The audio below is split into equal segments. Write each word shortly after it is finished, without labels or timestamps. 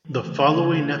The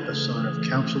following episode of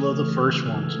Council of the First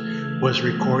Ones was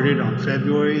recorded on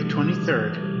February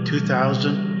 23rd,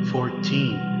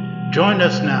 2014. Join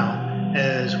us now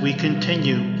as we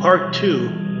continue part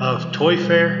 2 of Toy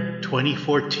Fair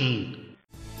 2014.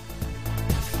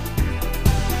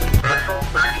 Special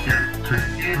thank you to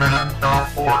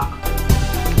eman.org.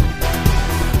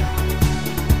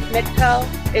 Mitco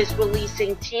is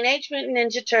releasing Teenage Mutant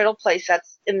Ninja Turtle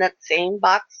playsets in that same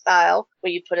box style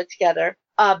where you put it together.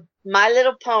 My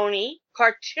Little Pony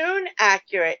cartoon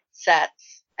accurate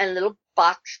sets and little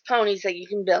box ponies that you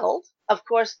can build. Of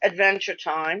course, Adventure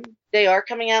Time. They are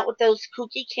coming out with those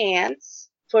kooky cans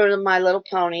for the My Little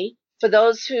Pony. For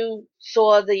those who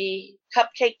saw the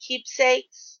Cupcake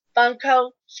Keepsakes,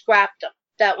 Funko scrapped them.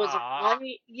 That was a 1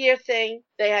 year thing.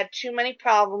 They had too many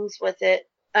problems with it.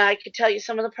 I could tell you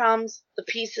some of the problems. The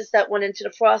pieces that went into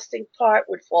the frosting part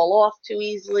would fall off too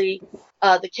easily.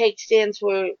 The cake stands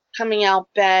were coming out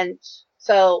bent.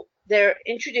 So they're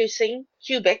introducing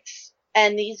Cubics,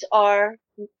 and these are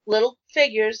little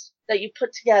figures that you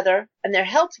put together, and they're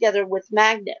held together with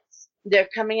magnets. They're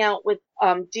coming out with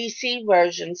DC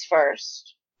versions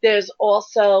first. There's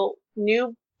also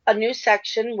a new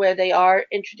section where they are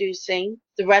introducing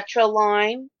the retro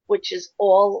line, which is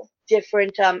all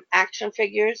different action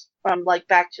figures from like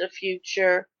Back to the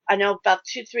Future. I know about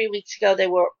 2-3 weeks ago there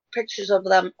were pictures of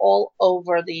them all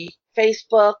over the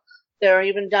Facebook. They're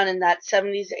even done in that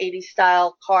 70s, 80s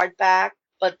style card back,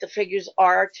 but the figures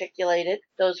are articulated.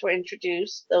 Those were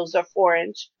introduced. Those are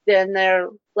 4-inch. Then their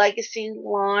Legacy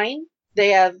line,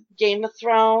 they have Game of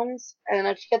Thrones, and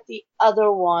I forget the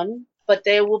other one, but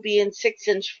they will be in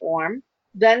 6-inch form.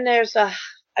 Then there's I'm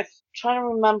trying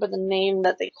to remember the name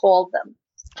that they called them.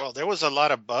 Well, there was a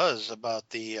lot of buzz about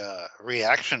the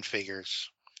reaction figures.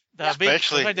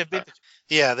 Especially,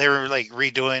 yeah, they were like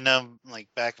redoing them like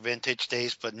back vintage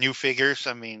days, but new figures.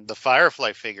 I mean, the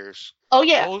Firefly figures. Oh,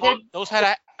 yeah. Those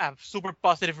had a super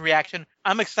positive reaction.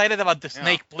 I'm excited about the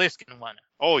Snake Plissken one.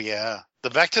 Oh, yeah. The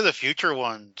Back to the Future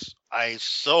ones, I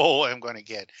so am going to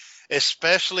get,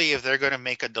 especially if they're going to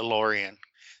make a DeLorean.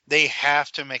 They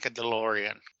have to make a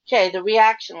DeLorean. Okay, the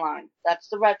reaction line. That's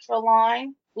the retro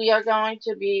line. We are going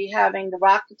to be having the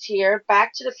Rocketeer,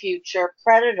 Back to the Future,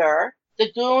 Predator,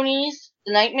 the Goonies,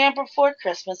 The Nightmare Before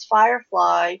Christmas,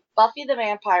 Firefly, Buffy the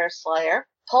Vampire Slayer,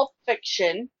 Pulp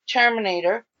Fiction,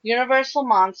 Terminator, Universal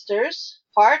Monsters,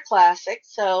 horror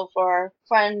classics. So for our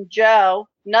friend Joe,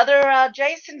 another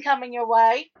Jason coming your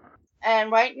way.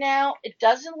 And right now, it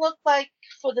doesn't look like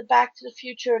for the Back to the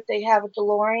Future if they have a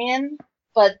DeLorean,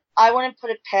 but I wouldn't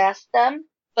put it past them.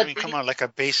 But I mean, come on, like a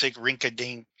basic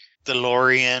rink-a-dink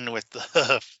DeLorean with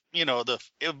the,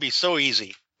 it would be so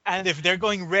easy. And if they're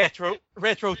going retro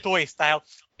toy style,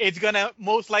 it's gonna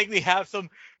most likely have some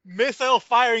missile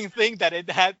firing thing that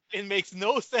it makes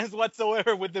no sense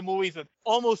whatsoever with the movies. And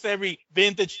almost every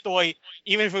vintage toy,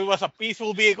 even if it was a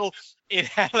peaceful vehicle, it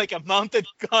had like a mounted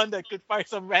gun that could fire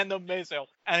some random missile.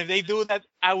 And if they do that,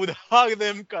 I would hug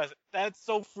them because that's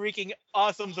so freaking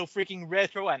awesome, so freaking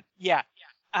retro. And yeah,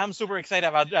 I'm super excited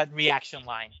about that reaction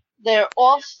line. They're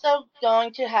also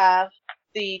going to have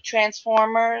the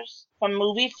Transformers from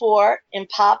movie 4 in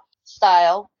pop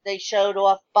style. They showed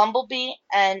off Bumblebee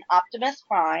and Optimus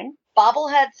Prime.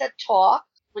 Bobbleheads that talk,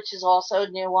 which is also a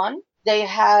new one. They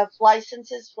have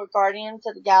licenses for Guardians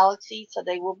of the Galaxy, so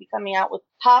they will be coming out with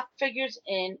pop figures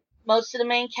in most of the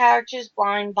main characters,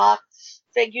 blind box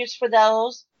figures for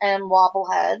those, and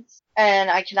wobbleheads. And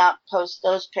I cannot post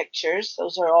those pictures.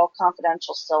 Those are all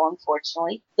confidential still,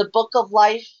 unfortunately. The Book of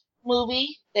Life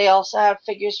movie, they also have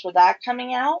figures for that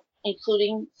coming out,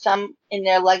 including some in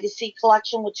their Legacy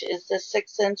collection, which is the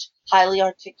 6-inch highly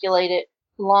articulated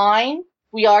line.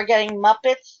 We are getting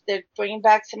Muppets. They're bringing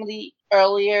back some of the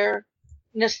earlier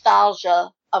nostalgia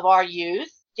of our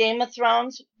youth. Game of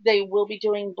Thrones, they will be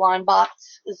doing blind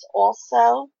boxes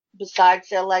also, besides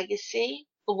their Legacy.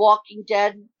 The Walking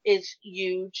Dead is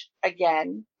huge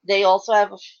again. They also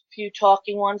have a few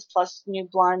talking ones plus new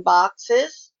blind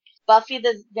boxes. Buffy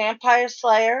the Vampire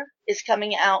Slayer is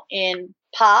coming out in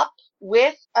pop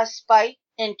with a Spike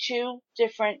in 2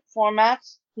 different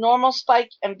formats, normal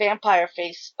Spike and vampire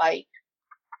face Spike.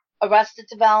 Arrested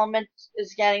Development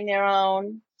is getting their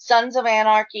own. Sons of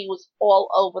Anarchy was all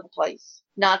over the place,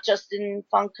 not just in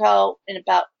Funko, in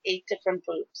about 8 different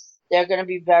booths. They're going to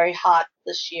be very hot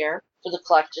this year for the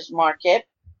collector's market.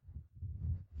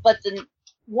 But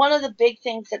one of the big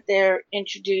things that they're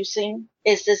introducing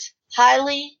is this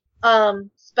highly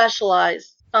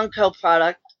specialized Funko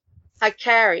product,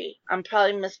 Hikari. I'm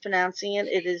probably mispronouncing it.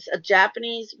 It is a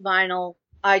Japanese vinyl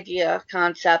idea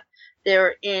concept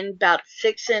They're in about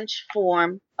 6-inch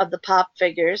form of the pop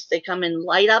figures. They come in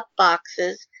light up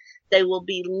boxes. They will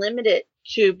be limited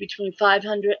to between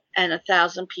 500 and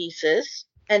 1,000 pieces.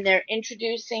 And they're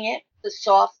introducing it,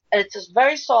 it's a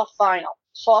very soft vinyl,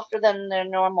 softer than their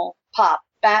normal pop.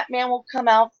 Batman will come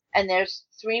out, and there's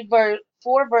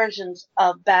 4 versions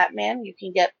of Batman. You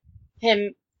can get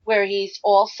him where he's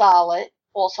all solid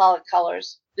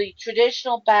colors. The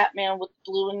traditional Batman with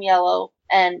blue and yellow,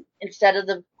 and instead of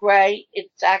the gray,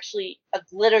 it's actually a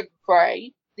glitter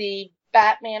gray. The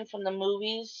Batman from the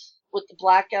movies with the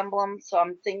black emblem, so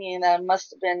I'm thinking that it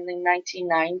must have been the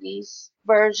 1990s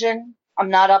version. I'm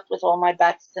not up with all my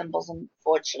bat symbols,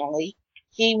 unfortunately.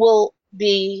 He will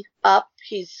be up.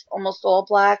 He's almost all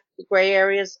black. The gray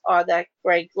areas are that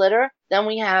gray glitter. Then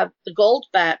we have the gold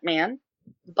Batman.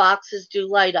 The boxes do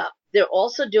light up. They're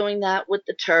also doing that with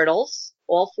the turtles.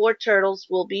 All 4 turtles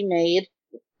will be made.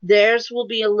 Theirs will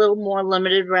be a little more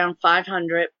limited, around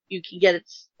 500. You can get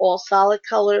it all solid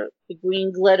color, the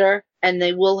green glitter, and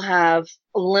they will have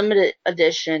limited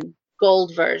edition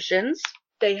gold versions.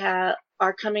 They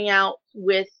are coming out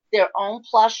with their own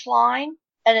plush line,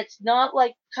 and it's not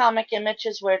like comic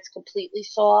images where it's completely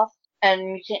soft,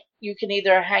 and you can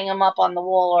either hang them up on the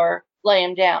wall or lay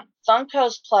them down.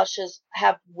 Funko's plushes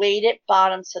have weighted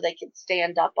bottoms so they can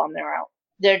stand up on their own.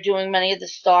 They're doing many of the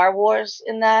Star Wars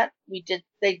in that.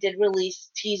 They did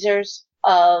release teasers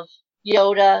of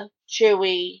Yoda,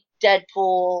 Chewie,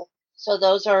 Deadpool. So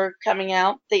those are coming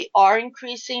out. They are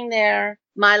increasing their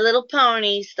My Little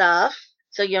Pony stuff.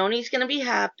 So Yoni's going to be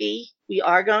happy. We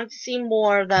are going to see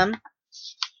more of them.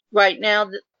 Right now,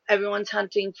 everyone's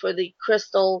hunting for the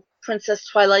Crystal Princess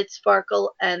Twilight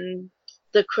Sparkle and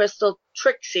the Crystal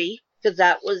Trixie, because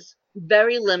that was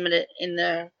very limited in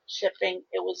their shipping.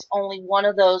 It was only one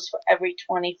of those for every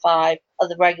 25 of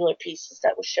the regular pieces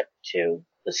that were shipped to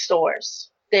the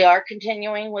stores. They are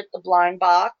continuing with the blind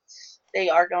box. They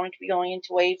are going to be going into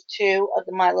wave 2 of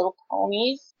the My Little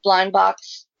Ponies. Blind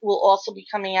box will also be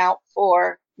coming out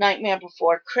for Nightmare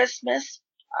Before Christmas.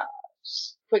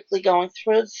 Just quickly going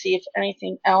through to see if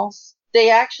anything else. They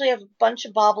actually have a bunch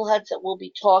of bobbleheads that will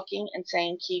be talking and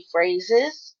saying key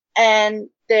phrases. And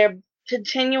they're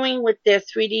continuing with their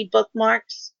 3D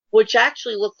bookmarks, which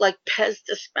actually look like Pez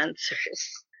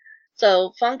dispensers.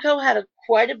 So Funko had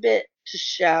quite a bit to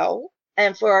show.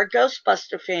 And for our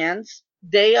Ghostbuster fans,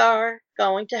 they are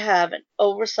going to have an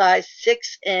oversized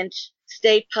 6-inch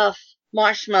Stay Puft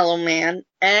Marshmallow Man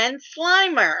and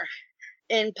Slimer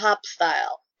in pop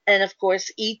style. And of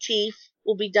course, E.T.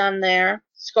 will be done there.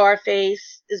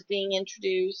 Scarface is being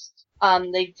introduced.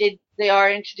 They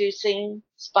are introducing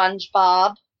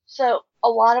SpongeBob. So a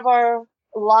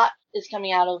lot is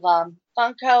coming out of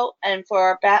Funko. And for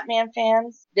our Batman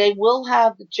fans, they will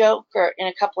have the Joker in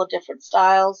a couple of different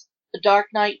styles. The Dark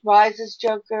Knight Rises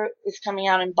Joker is coming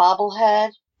out in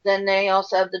bobblehead. Then they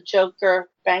also have the Joker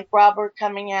Bank Robber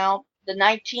coming out. The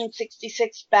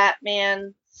 1966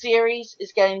 Batman series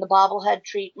is getting the bobblehead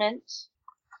treatment.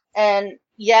 And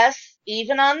yes,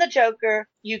 even on the Joker,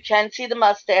 you can see the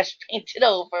mustache painted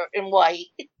over in white.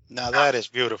 Now that is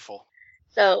beautiful.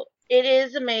 So it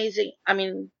is amazing. I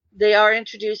mean, they are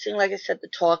introducing, like I said, the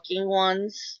talking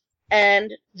ones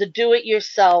and the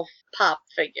do-it-yourself pop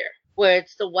figure, where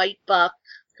it's the white buck,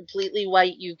 completely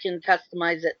white. You can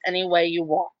customize it any way you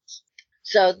want.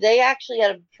 So they actually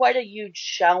had quite a huge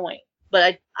showing.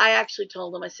 But I actually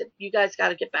told them, I said, you guys got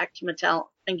to get back to Mattel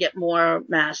and get more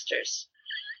masters.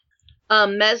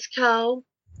 Mezco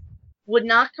would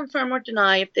not confirm or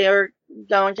deny if they are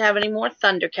going to have any more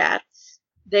Thundercats.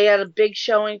 They had a big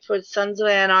showing for the Sons of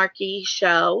Anarchy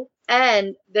show,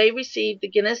 and they received the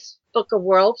Guinness Book of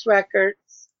World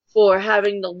Records for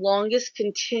having the longest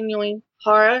continuing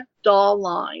horror doll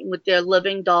line with their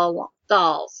living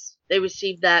dolls. They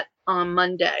received that on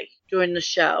Monday during the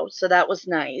show, so that was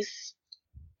nice.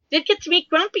 Did get to meet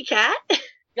Grumpy Cat.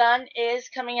 Gunn is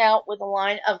coming out with a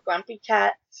line of Grumpy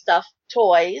Cat stuffed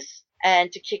toys. And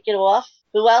to kick it off,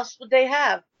 who else would they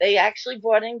have? They actually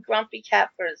brought in Grumpy Cat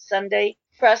for a Sunday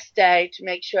press day to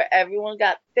make sure everyone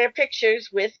got their pictures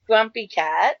with Grumpy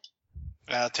Cat.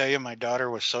 I'll tell you, my daughter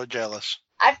was so jealous.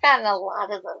 I've gotten a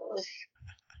lot of those.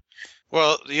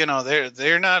 Well, you know,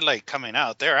 they're not like coming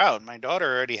out. They're out. My daughter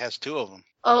already has 2 of them.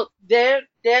 Oh,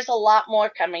 there's a lot more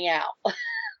coming out.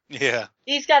 Yeah.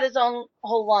 He's got his own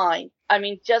whole line. I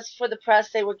mean, just for the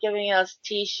press, they were giving us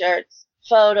T-shirts,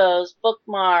 photos,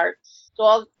 bookmarks,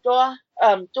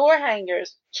 door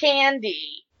hangers,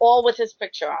 candy, all with his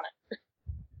picture on it.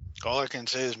 All I can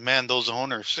say is, man, those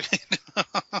owners.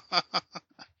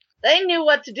 They knew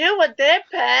what to do with their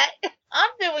pet. I'm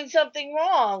doing something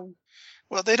wrong.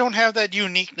 Well, they don't have that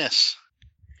uniqueness.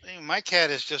 My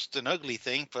cat is just an ugly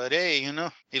thing, but hey,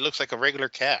 he looks like a regular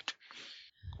cat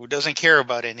who doesn't care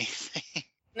about anything.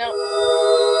 No.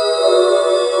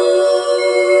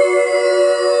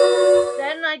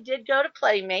 Then I did go to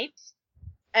Playmates,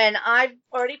 and I've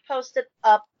already posted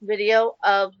up video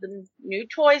of the new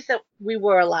toys that we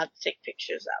were allowed to take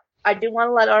pictures of. I do want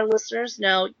to let our listeners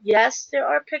know, yes, there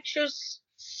are pictures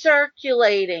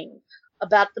circulating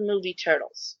about the movie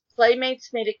Turtles. Playmates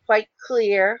made it quite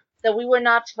clear that we were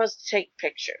not supposed to take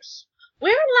pictures. We're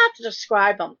allowed to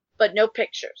describe them, but no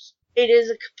pictures. It is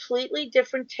a completely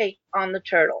different take on the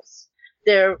Turtles.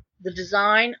 The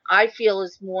design, I feel,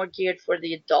 is more geared for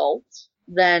the adult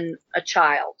than a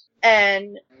child.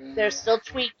 And they're still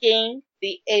tweaking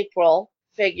the April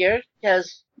figure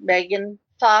because Megan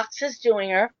Fox is doing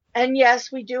her. And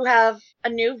yes, we do have a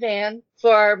new van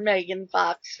for our Megan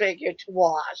Fox figure to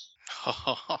wash.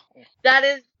 That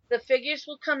is, the figures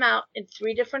will come out in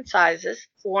 3 different sizes,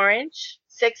 4-inch,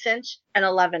 6-inch, and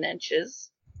 11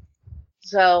 inches.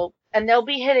 So, and they'll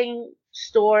be hitting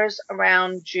stores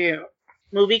around June.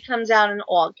 Movie comes out in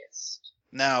August.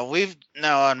 Now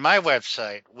on my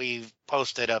website we've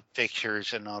posted up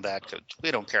pictures and all that 'cause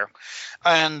we don't care,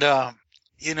 and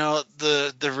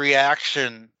the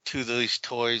reaction to these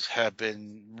toys have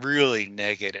been really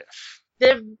negative.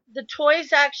 The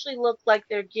toys actually look like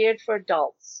they're geared for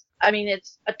adults. I mean,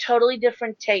 it's a totally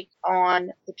different take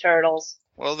on the Turtles.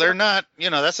 Well, they're not.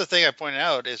 That's the thing I pointed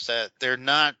out is that they're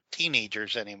not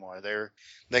teenagers anymore.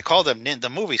 They call them the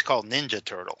movie's called Ninja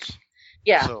Turtles.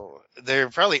 Yeah. So they're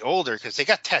probably older because they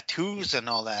got tattoos and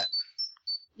all that.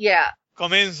 Yeah.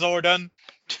 Come in, Zordon.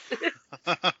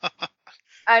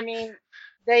 I mean,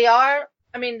 they are.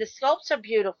 I mean, the sculpts are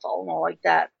beautiful and all like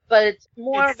that, but it's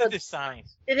more It's of the a.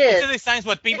 designs. It It's is. the designs,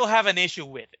 but people have an issue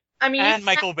with it. I mean, And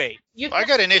Michael Bay. I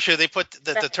got an issue. They put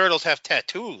that the turtles have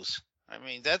tattoos. I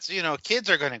mean, that's kids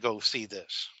are going to go see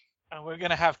this. And we're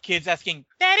gonna have kids asking,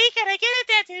 "Daddy, can I get a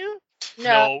tattoo?"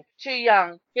 No, too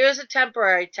young. Here's a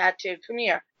temporary tattoo. Come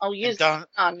here. I'll use it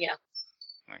on you.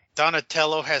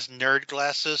 Donatello has nerd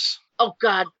glasses. Oh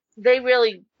God, they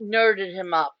really nerded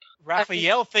him up.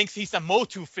 Raphael thinks he's a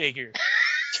Motu figure.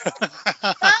 Well,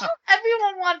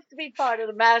 everyone wants to be part of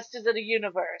the Masters of the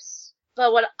Universe.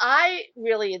 But what I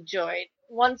really enjoyed,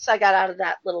 once I got out of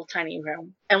that little tiny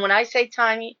room, and when I say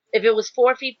tiny, if it was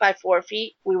 4 feet by 4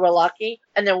 feet, we were lucky,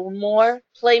 and there were more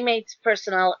Playmates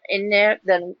personnel in there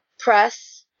than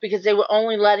press, because they were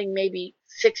only letting maybe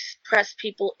 6 press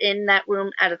people in that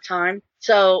room at a time.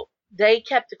 So they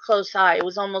kept a close eye. It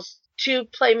was almost 2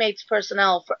 Playmates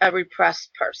personnel for every press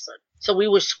person. So we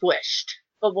were squished.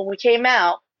 But when we came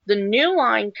out, the new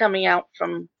line coming out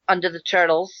from under the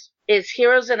Turtles is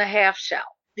Heroes in a Half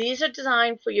Shell. These are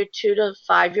designed for your 2 to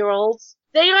 5-year-olds.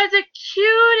 They are the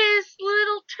cutest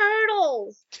little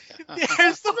turtles.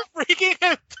 They're so freaking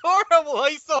adorable.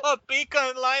 I saw a peek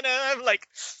online and I'm like,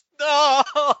 no.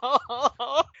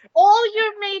 All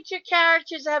your major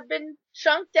characters have been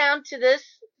shrunk down to this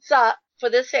for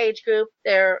this age group.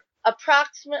 They're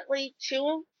approximately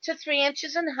 2 to 3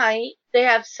 inches in height. They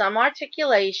have some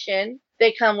articulation.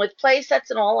 They come with play sets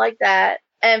and all like that.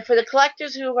 And for the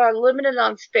collectors who are limited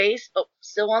on space but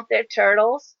still want their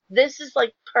turtles, this is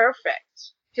like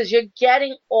perfect because you're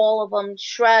getting all of them.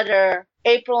 Shredder,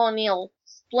 April O'Neil,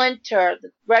 Splinter, the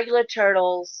regular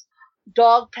turtles,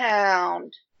 Dog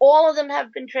Pound, all of them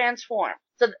have been transformed.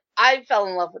 So I fell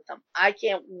in love with them. I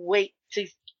can't wait to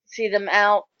see them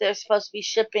out. They're supposed to be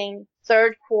shipping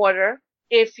 3rd quarter.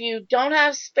 If you don't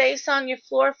have space on your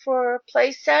floor for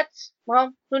play sets,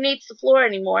 well, who needs the floor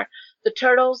anymore? The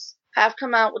Turtles have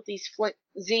come out with these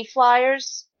Z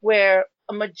flyers where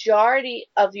a majority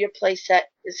of your playset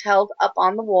is held up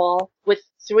on the wall with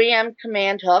 3M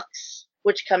command hooks,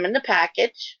 which come in the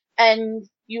package, and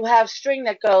you have string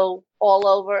that go all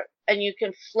over, and you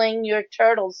can fling your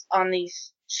turtles on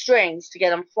these strings to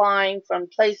get them flying from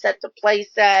playset to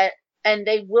playset. And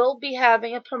they will be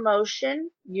having a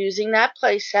promotion using that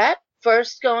playset,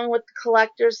 first going with the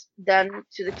collectors, then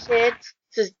to the kids,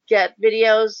 to get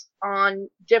videos on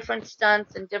different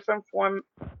stunts and different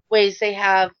ways they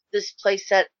have this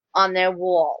playset on their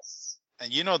walls.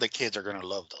 And the kids are going to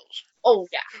love those. Oh,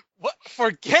 yeah. What?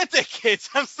 Forget the kids.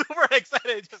 I'm super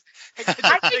excited. I can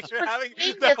just picture having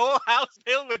the whole house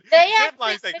filled with zip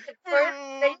lines. They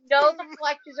know the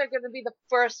collectors are going to be the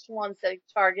first ones that are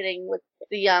targeting with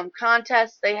the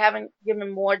contest. They haven't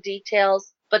given more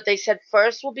details, but they said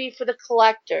first will be for the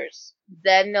collectors.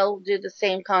 Then they'll do the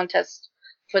same contest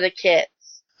for the kids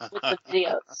with the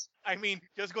videos. I mean,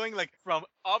 just going like from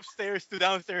upstairs to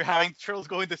downstairs, having turtles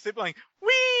going to zip line.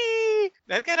 Whee!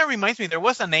 That kind of reminds me, there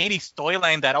was an 80s toy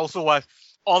line that also was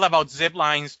all about zip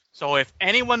lines. So if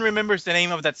anyone remembers the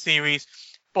name of that series,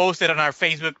 post it on our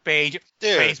Facebook page,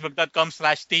 Dude.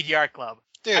 facebook.com/TGR Club.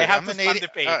 Dude, I have I'm to an spam 80, the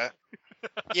page.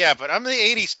 yeah, but I'm the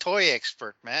 80s toy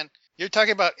expert, man. You're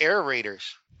talking about Air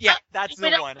Raiders. Yeah, that's we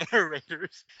the don't- one.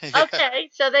 Raiders. Okay,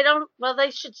 so they don't. Well, they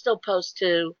should still post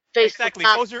to Facebook. Exactly.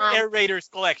 Post your Air Raiders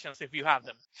collections if you have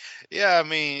them. Yeah, I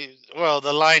mean, well,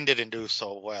 the line didn't do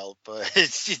so well, but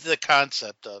it's just the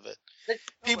concept of it.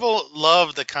 People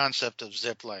love the concept of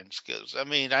zip lines because, I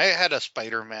mean, I had a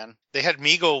Spider-Man. They had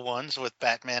Mego ones with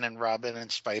Batman and Robin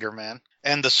and Spider-Man,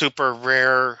 and the super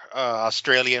rare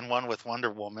Australian one with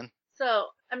Wonder Woman. So,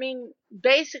 I mean,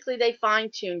 basically they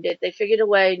fine-tuned it. They figured a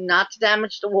way not to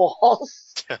damage the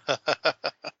walls.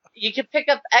 You could pick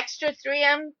up extra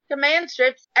 3M command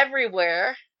strips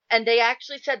everywhere, and they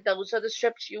actually said those are the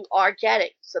strips you are getting.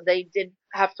 So they did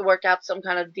have to work out some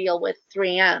kind of deal with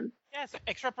 3M. Yes,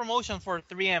 extra promotion for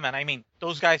 3M, and I mean,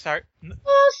 those guys are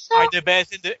Also, the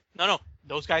best in the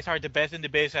those guys are the best in the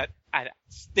biz at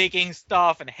sticking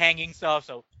stuff and hanging stuff.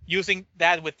 So using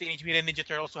that with Teenage Mutant Ninja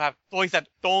Turtles to have toys that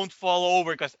don't fall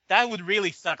over, because that would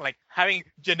really suck. Like having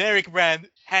generic brand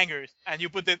hangers and you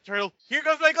put the turtle, here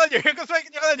comes Michael, here comes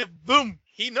Michael, boom,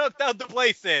 he knocked out the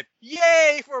playset.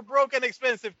 Yay for a broken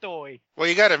expensive toy. Well,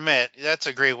 you got to admit, that's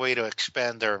a great way to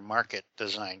expand their market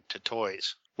design to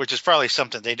toys, which is probably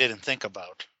something they didn't think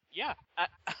about. Yeah,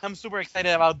 I'm super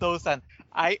excited about those, and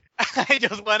I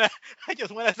just wanna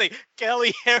say,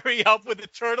 Kelly, hurry up with the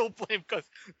turtle blimp, because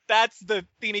that's the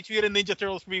Teenage Mutant Ninja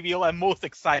Turtles reveal I'm most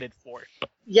excited for.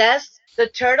 yes, the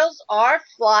turtles are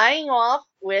flying off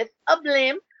with a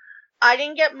blimp. I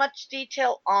didn't get much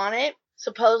detail on it.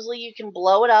 Supposedly you can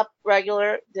blow it up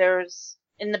regular. There's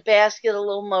in the basket a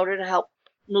little motor to help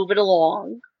move it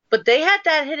along. But they had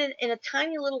that hidden in a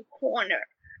tiny little corner,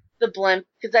 the blimp,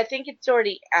 because I think it's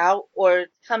already out or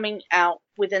it's coming out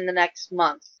within the next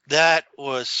month. That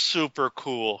was super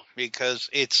cool because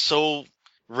it's so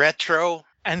retro.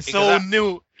 And so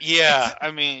new. Yeah,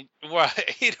 I mean, why?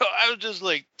 I was just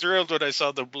like thrilled when I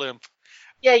saw the blimp.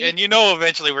 Yeah, And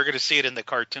eventually we're going to see it in the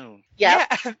cartoon. yeah.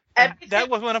 And that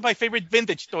was one of my favorite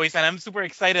vintage toys, and I'm super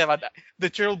excited about that. The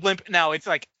turtle blimp now, it's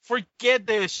like, forget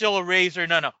the shell eraser.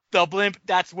 No. The blimp,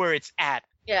 that's where it's at.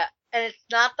 Yeah, and it's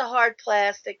not the hard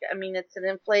plastic. I mean, it's an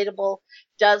inflatable.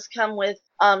 Does come with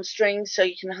strings so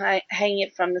you can hang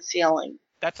it from the ceiling.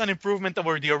 That's an improvement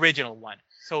over the original one.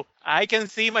 So I can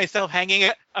see myself hanging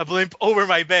a blimp over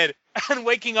my bed and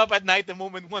waking up at night the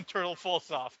moment one turtle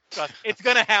falls off. Because it's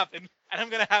going to happen. And I'm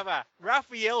going to have a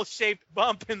Raphael-shaped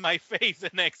bump in my face the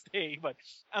next day. But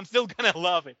I'm still going to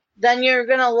love it. Then you're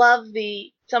going to love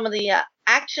some of the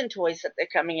action toys that they're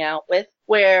coming out with,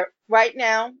 where right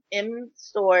now in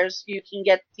stores you can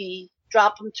get the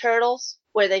Drop 'em Turtles,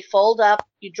 where they fold up,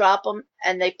 you drop them,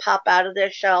 and they pop out of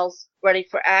their shells ready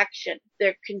for action.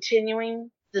 They're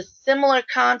continuing the similar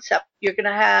concept. You're going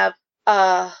to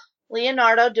have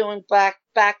Leonardo doing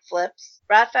backflips.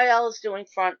 Raphael is doing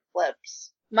front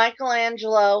flips.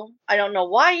 Michelangelo, I don't know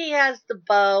why he has the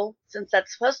bow, since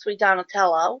that's supposed to be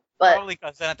Donatello, but Probably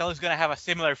because Donatello's going to have a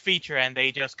similar feature, and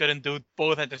they just couldn't do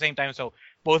both at the same time. So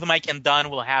both Mike and Don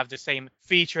will have the same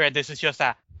feature, and this is just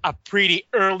a pretty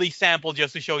early sample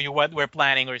just to show you what we're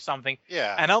planning or something.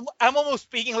 Yeah. And I'm almost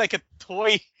speaking like a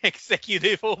toy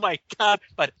executive. Oh my god!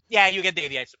 But yeah, you get the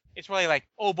idea. It's probably like,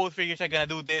 oh, both figures are gonna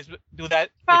do this, do that,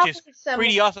 which is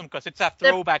pretty awesome because it's a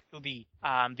throwback to the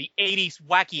 80s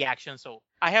wacky action. So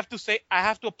I have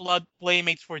to applaud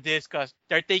Playmates for this because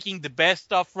they're taking the best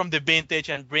stuff from the vintage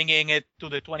and bringing it to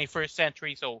the 21st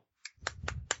century. So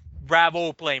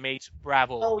bravo, Playmates,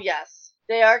 bravo. oh yes.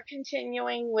 They are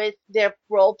continuing with their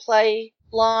role play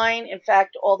line. In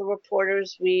fact, all the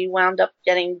reporters, we wound up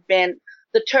getting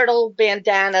the turtle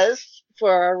bandanas for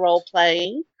our role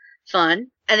playing fun.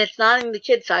 And it's not in the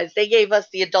kid size. They gave us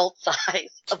the adult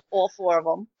size of all four of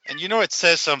them. And it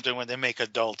says something when they make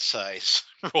adult size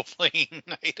role-playing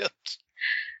items.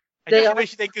 I just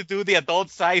wish they could do the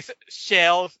adult size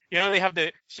shells. They have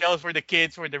the shells for the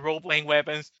kids for the role-playing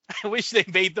weapons. I wish they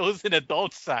made those in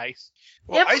adult size.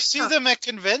 Well, Yep. I see them at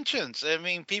conventions. I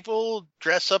mean, people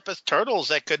dress up as turtles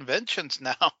at conventions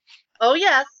now. Oh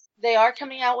yes. They are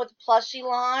coming out with a plushie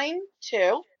line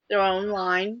too. Their own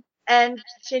line. And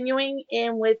continuing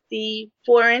in with the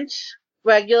 4-inch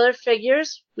regular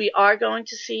figures, we are going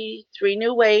to see 3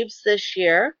 new waves this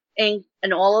year. And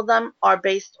all of them are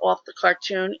based off the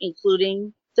cartoon,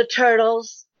 including the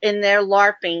turtles in their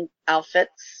LARPing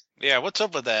outfits. Yeah, what's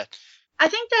up with that? I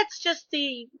think that's just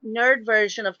the nerd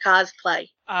version of cosplay.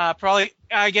 Probably,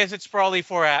 I guess it's probably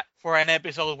for for an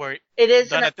episode where It is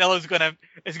Donatello is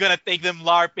gonna take them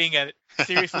LARPing, and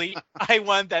seriously, I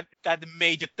want that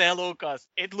Majatello because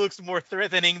it looks more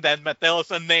threatening than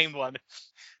Mattel's unnamed one.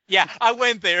 Yeah, I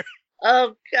went there.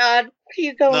 Oh God, what are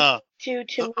you going No,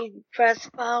 to me,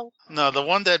 Crespo? no, the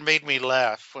one that made me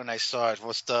laugh when I saw it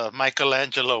was the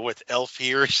Michelangelo with elf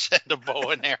ears and a bow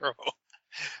and arrow.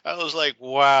 I was like,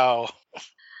 wow.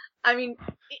 I mean,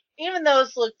 even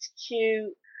those looked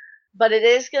cute, but it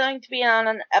is going to be on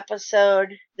an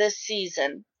episode this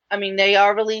season. I mean, they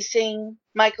are releasing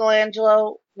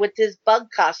Michelangelo with his bug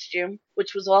costume,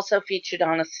 which was also featured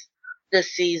on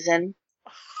this season.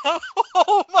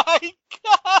 Oh my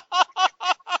god!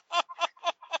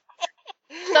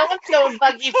 Someone's going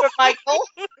buggy for Michael.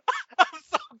 I'm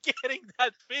so getting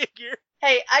that figure.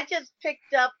 Hey, I just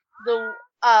picked up the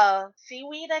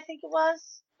seaweed, I think it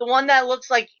was. The one that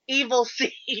looks like evil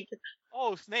seed.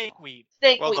 Oh, snakeweed.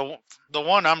 Snakeweed. Well, the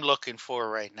one I'm looking for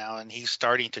right now, and he's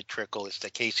starting to trickle, is the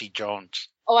Casey Jones.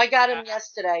 Oh, I got him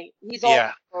yesterday. He's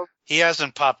Yeah. all He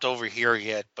hasn't popped over here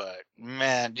yet, but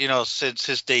man, since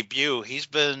his debut, he's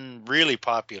been really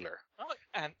popular. Oh,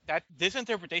 and this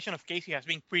interpretation of Casey has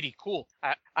been pretty cool.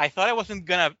 I thought I wasn't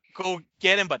gonna go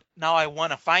get him, but now I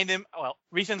want to find him. Well,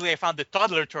 recently I found the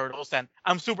toddler turtles, and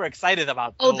I'm super excited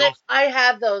about those. I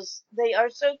have those. They are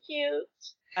so cute.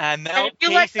 And now And if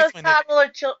you like Casey's those toddler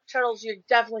turtles, you're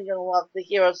definitely gonna love the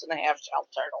Heroes and a Half Shell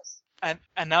turtles.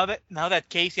 and now that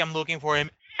Casey, I'm looking for him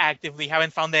actively.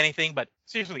 Haven't found anything, but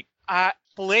seriously,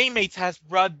 Playmates has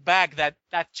brought back that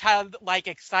childlike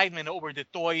excitement over the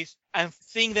toys and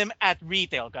seeing them at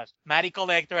retail. Because Matty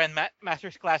Collector and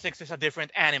Masters Classics is a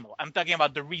different animal. I'm talking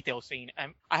about the retail scene.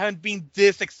 And I haven't been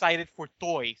this excited for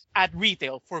toys at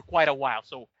retail for quite a while.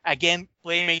 So again,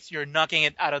 Playmates, you're knocking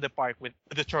it out of the park with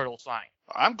the turtle sign.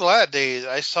 I'm glad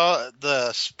I saw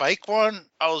the Spike one.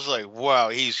 I was like, wow,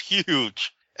 he's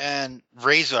huge. And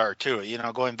Razor too,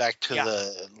 going back to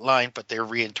the line, but they're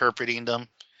reinterpreting them.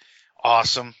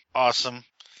 Awesome.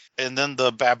 And then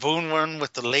the baboon one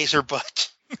with the laser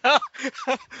butt.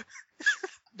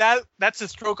 That's a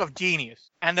stroke of genius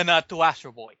and a nod to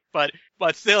Astro Boy. But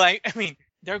still, I mean,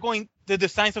 the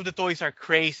designs of the toys are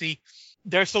crazy.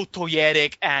 They're so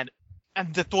toyetic, and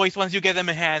the toys, once you get them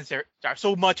in hands, they're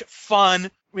so much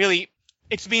fun. Really,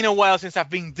 it's been a while since I've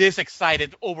been this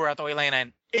excited over a Toyland,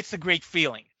 and it's a great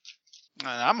feeling. And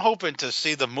I'm hoping to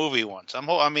see the movie ones.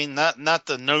 Not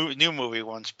the new movie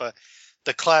ones, but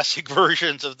the classic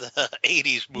versions of the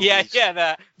 80s movies. Yeah,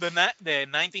 the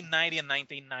 1990 and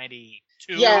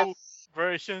 1992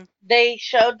 version. They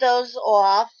showed those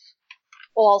off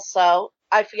also.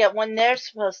 I forget when they're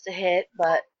supposed to hit,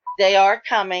 but they are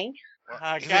coming.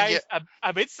 Guys,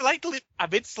 a bit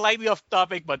slightly off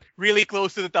topic, but really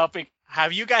close to the topic.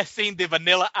 Have you guys seen the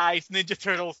Vanilla Ice Ninja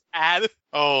Turtles ad?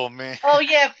 Oh, man. Oh,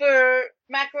 yeah, for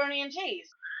macaroni and cheese.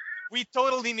 We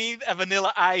totally need a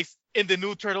Vanilla Ice in the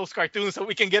new Turtles cartoon so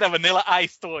we can get a Vanilla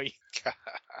Ice toy.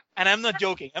 And I'm not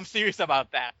joking. I'm serious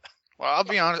about that. Well, I'll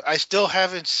be honest. I still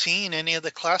haven't seen any of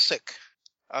the classic.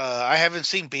 I haven't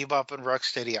seen Bebop and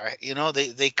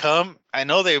Rocksteady. They come. I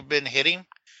know they've been hitting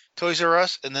Toys R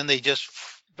Us, and then they just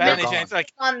vanish. And it's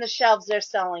like on the shelves, they're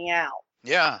selling out.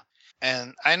 Yeah.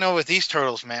 And I know with these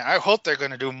turtles, man, I hope they're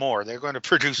going to do more. They're going to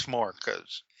produce more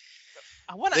because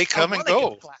they come and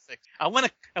go. I want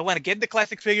to get the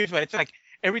classic figures, but it's like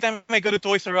every time I go to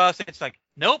Toys R Us, it's like,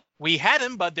 nope, we had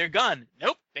them, but they're gone.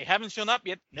 Nope, they haven't shown up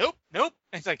yet. Nope. And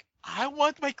it's like, I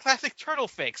want my classic turtle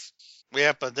fix.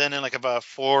 Yeah, but then in like about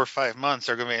 4 or 5 months,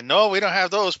 they're going to be, no, we don't have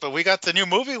those, but we got the new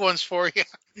movie ones for you.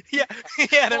 Yeah,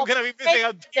 and I'm going to be missing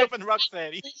out Bebop and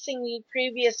Rocksteady. Releasing the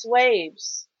previous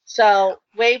waves. So,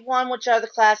 Wave 1, which are the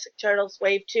classic Turtles,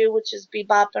 Wave 2, which is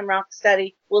Bebop and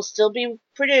Rocksteady, will still be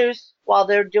produced while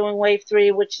they're doing Wave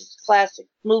 3, which is classic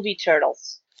movie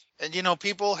Turtles. And,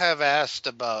 people have asked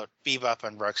about Bebop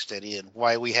and Rocksteady and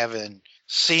why we haven't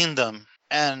seen them.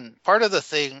 And part of the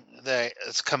thing that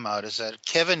has come out is that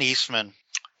Kevin Eastman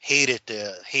hated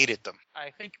them.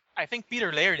 I think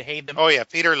Peter Laird hated them. Oh, yeah,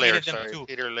 Peter Laird, too.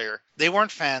 Peter Laird. They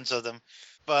weren't fans of them.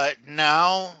 But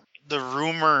now the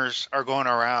rumors are going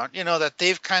around, that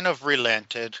they've kind of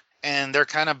relented and they're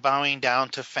kind of bowing down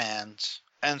to fans.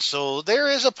 And so there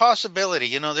is a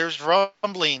possibility, there's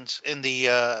rumblings in the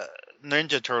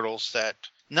Ninja Turtles that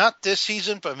not this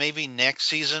season, but maybe next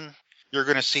season, you're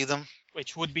going to see them.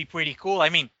 Which would be pretty cool. I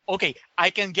mean, okay,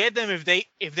 I can get them if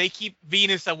they keep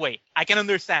Venus away. I can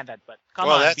understand that, but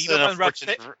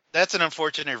that's an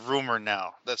unfortunate rumor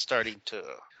now that's starting to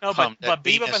no, come. But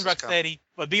Bebop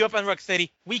and Rocksteady,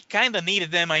 we kind of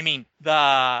needed them. I mean,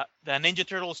 the Ninja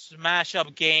Turtles smash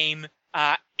up game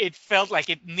It felt like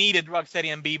it needed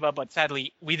Rocksteady and Bebop, but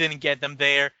sadly we didn't get them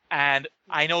there. And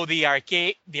I know the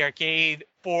arcade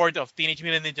port of Teenage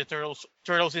Mutant Ninja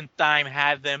Turtles in Time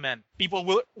had them, and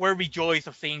people were rejoiced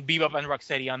of seeing Bebop and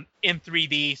Rocksteady in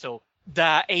 3D. So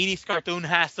the 80s cartoon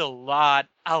has a lot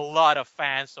of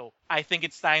fans. So I think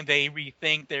it's time they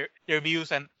rethink their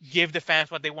views and give the fans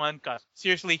what they want. Cause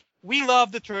seriously, we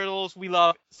love the Turtles. We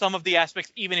love some of the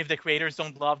aspects, even if the creators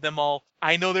don't love them all.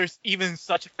 I know there's even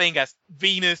such a thing as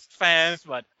Venus fans,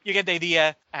 but you get the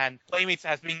idea. And Playmates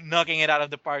has been knocking it out of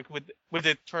the park with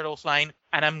the Turtles line,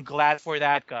 and I'm glad for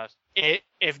that, cause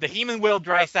if the He-Man world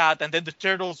dries out and then the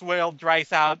Turtles world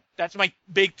dries out, that's my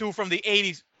big two from the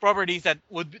 80s properties that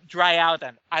would dry out,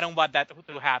 and I don't want that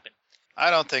to happen.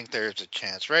 I don't think there's a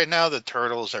chance. Right now, the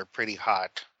Turtles are pretty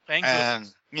hot. Thank you.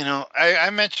 And, I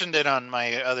mentioned it on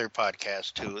my other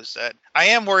podcast, too, is that I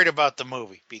am worried about the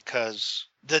movie because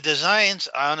the designs,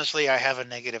 honestly, I have a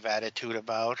negative attitude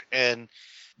about. And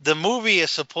the movie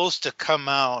is supposed to come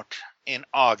out in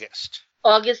August.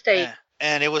 August 8th.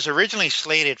 And it was originally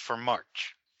slated for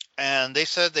March. And they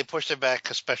said they pushed it back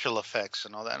because special effects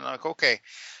and all that. And I'm like, okay.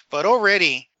 But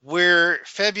already, we're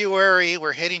February,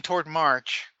 we're heading toward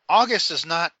March. August is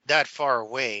not that far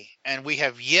away, and we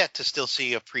have yet to still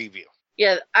see a preview.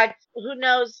 Yeah, who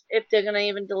knows if they're going to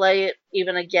even delay it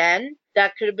even again.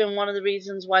 That could have been one of the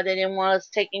reasons why they didn't want us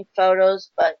taking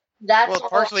photos, but that's... Well,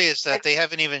 partially is that they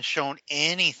haven't even shown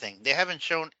anything. They haven't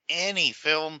shown any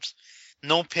films,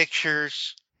 no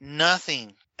pictures,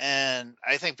 nothing. And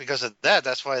I think because of that,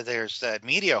 that's why there's that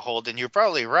media hold, and you're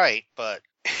probably right, but,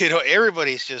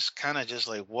 everybody's just kind of just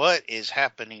like, what is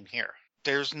happening here?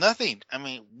 There's nothing. I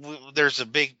mean, there's a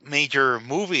big major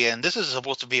movie, and this is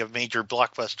supposed to be a major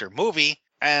blockbuster movie,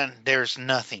 and there's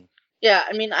nothing. Yeah,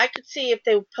 I mean, I could see if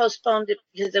they postponed it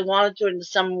because they wanted to in the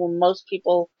summer when most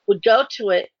people would go to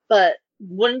it, but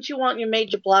wouldn't you want your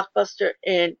major blockbuster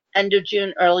in end of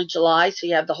June, early July, so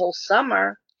you have the whole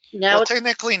summer? Now Well,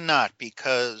 technically not,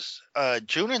 because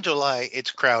June and July,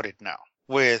 it's crowded now.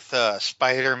 With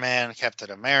Spider-Man,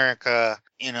 Captain America,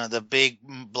 the big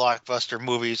blockbuster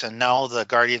movies, and now the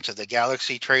Guardians of the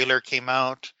Galaxy trailer came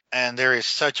out, and there is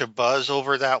such a buzz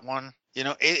over that one.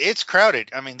 It's crowded.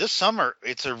 I mean, this summer,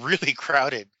 it's a really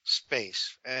crowded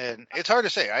space, and it's hard to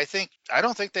say. I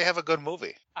don't think they have a good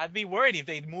movie. I'd be worried if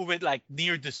they'd move it like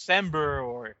near December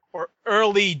or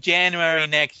early January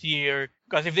next year.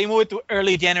 Because if they move it to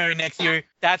early January next year,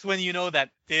 that's when you know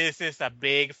that this is a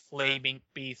big flaming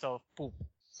piece of poop.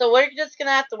 So we're just going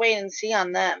to have to wait and see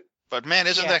on them. But man,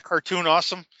 isn't that cartoon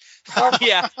awesome?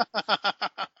 Yeah.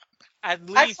 At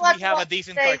least we have a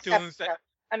decent cartoons.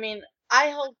 I mean, I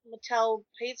hope Mattel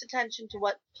pays attention to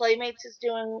what Playmates is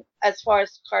doing as far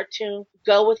as cartoon.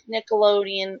 Go with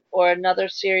Nickelodeon or another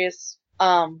serious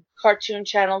cartoon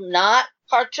channel, not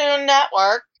Cartoon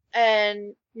Network,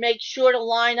 and make sure to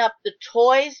line up the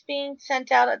toys being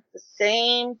sent out at the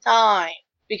same time.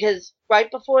 Because right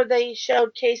before they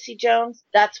showed Casey Jones,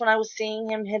 that's when I was seeing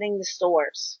him hitting the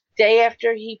stores. Day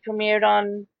after he premiered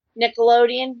on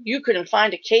Nickelodeon, you couldn't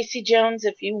find a Casey Jones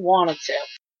if you wanted to.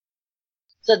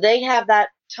 So they have that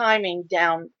timing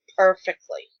down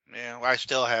perfectly. Yeah, well, I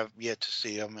still have yet to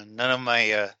see him, and none of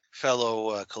my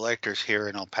fellow collectors here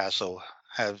in El Paso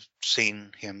have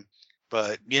seen him.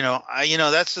 But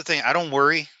that's the thing. I don't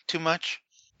worry too much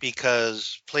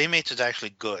because Playmates is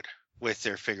actually good with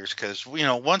their figures. Because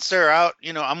once they're out,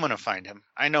 I'm gonna find him.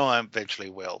 I know I eventually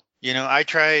will. I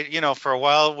tried, for a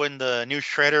while when the new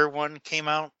Shredder one came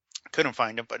out, couldn't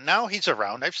find him, but now he's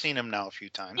around. I've seen him now a few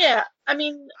times. Yeah, I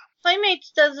mean,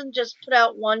 Playmates doesn't just put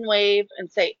out one wave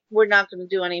and say, we're not going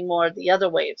to do any more of the other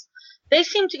waves. They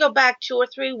seem to go back 2 or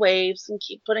 3 waves and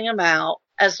keep putting them out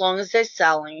as long as they're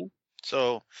selling.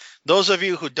 So those of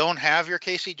you who don't have your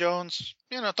Casey Jones,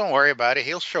 don't worry about it.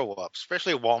 He'll show up,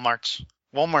 especially Walmart's.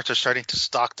 Walmarts are starting to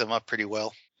stock them up pretty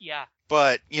well. Yeah.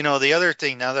 But, the other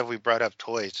thing, now that we brought up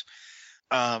toys,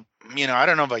 I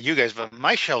don't know about you guys, but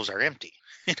my shelves are empty.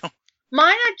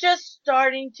 Mine are just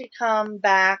starting to come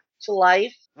back to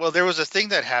life. Well, there was a thing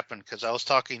that happened because I was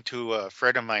talking to a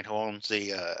friend of mine who owns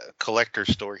the collector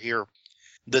store here.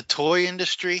 The toy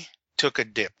industry took a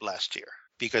dip last year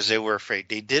because they were afraid.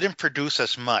 They didn't produce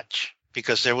as much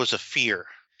because there was a fear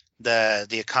that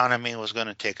the economy was going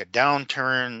to take a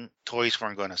downturn, toys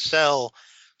weren't going to sell,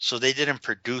 so they didn't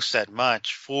produce that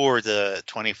much for the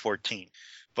 2014.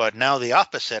 But now the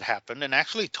opposite happened, and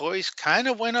actually toys kind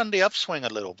of went on the upswing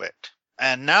a little bit.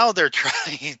 And now they're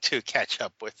trying to catch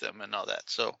up with them and all that.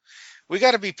 So we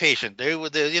got to be patient.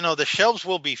 The shelves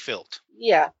will be filled.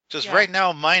 Yeah. Just right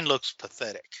now, mine looks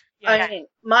pathetic. Yeah. I mean,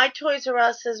 my Toys R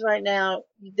Us is right now,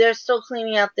 they're still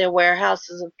cleaning out their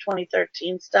warehouses of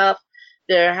 2013 stuff.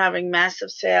 They're having massive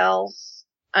sales.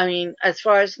 I mean, as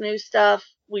far as new stuff,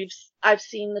 I've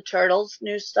seen the Turtles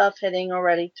new stuff hitting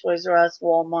already. Toys R Us,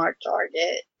 Walmart,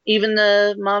 Target. Even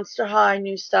the Monster High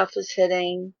new stuff is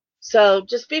hitting. So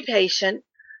just be patient.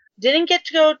 Didn't get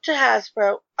to go to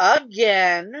Hasbro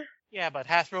again. Yeah, but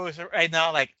Hasbro is right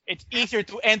now like it's easier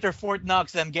to enter Fort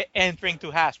Knox than entering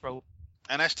to Hasbro.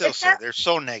 And I still say they're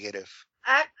so negative.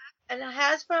 And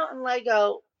Hasbro and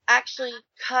Lego actually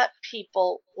cut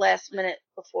people last minute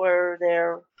before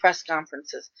their press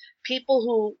conferences. People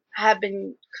who have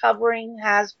been covering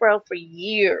Hasbro for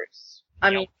years. I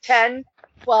mean, 10,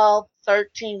 12,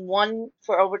 13, one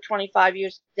for over 25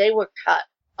 years, they were cut.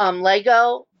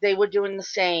 Lego, they were doing the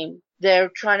same.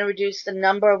 They're trying to reduce the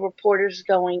number of reporters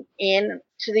going in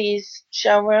to these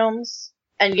showrooms,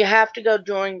 and you have to go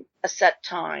during a set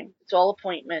time. It's all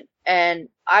appointment. And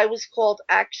I was called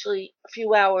actually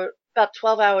about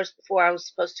 12 hours before I was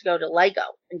supposed to go to Lego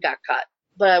and got cut.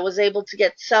 But I was able to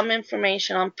get some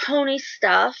information on pony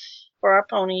stuff for our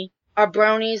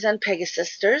bronies and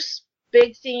Pegasisters.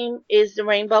 Big theme is the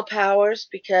Rainbow Powers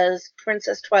because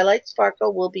Princess Twilight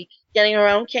Sparkle will be getting her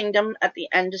own kingdom at the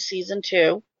end of season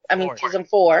 4. Season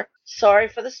 4. Sorry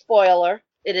for the spoiler.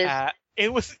 It is.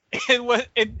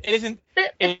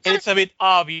 It's a bit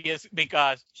obvious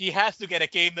because she has to get a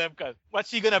kingdom because what's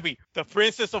she gonna be? The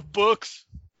princess of books?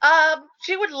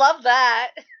 She would love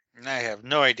that. I have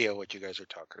no idea what you guys are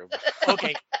talking about.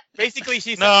 Okay. Basically,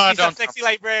 she's a sexy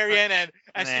librarian and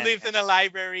she lives in a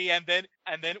library and then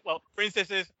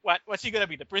princesses, what's she gonna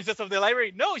be? The princess of the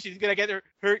library? No, she's gonna get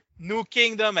her new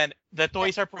kingdom, and the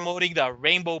toys are promoting the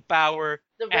Rainbow Power,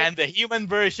 and the human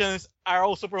versions are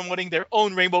also promoting their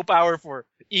own Rainbow Power for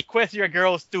Equestria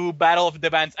Girls 2 Battle of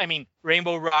the Bands. I mean,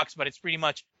 Rainbow Rocks, but it's pretty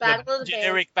much the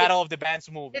generic Battle of the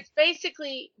Bands movie. It's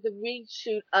basically the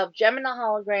reshoot of Gem and the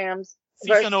Holograms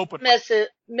season opener.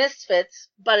 Misfits,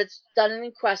 but it's done in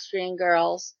Equestrian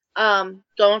Girls.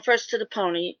 Going first to the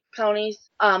ponies.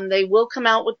 They will come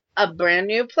out with a brand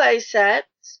new play set,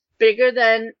 bigger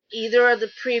than either of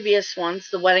the previous ones,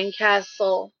 the Wedding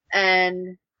Castle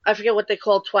and I forget what they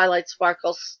call Twilight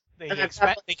Sparkles. They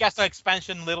cast an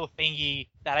expansion little thingy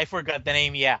that I forgot the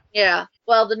name, yeah. Yeah.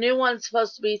 Well, the new one's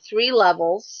supposed to be 3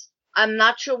 levels. I'm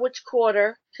not sure which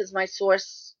quarter, because my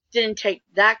source didn't take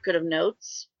that good of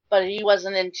notes. But he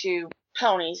wasn't into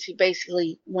ponies. He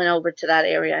basically went over to that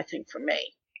area, I think, for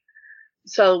me.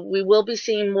 So we will be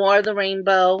seeing more of the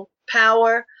Rainbow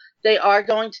Power. They are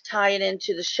going to tie it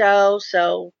into the show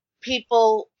so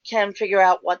people can figure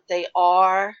out what they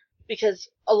are. Because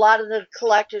a lot of the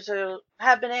collectors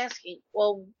have been asking,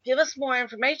 well, give us more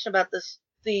information about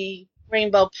the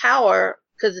Rainbow Power,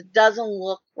 because it doesn't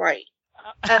look right.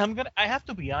 I have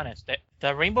to be honest.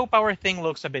 The Rainbow Power thing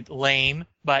looks a bit lame,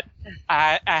 but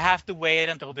I have to wait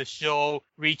until the show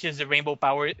reaches the Rainbow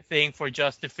Power thing for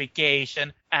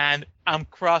justification, and I'm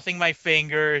crossing my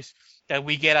fingers that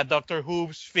we get a Dr.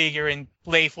 Hooves figure in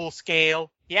playful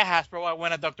scale. Yeah, Hasbro, I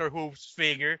want a Dr. Hooves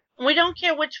figure. We don't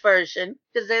care which version,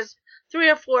 because there's 3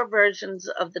 or 4 versions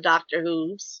of the Dr.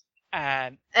 Who's.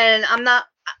 And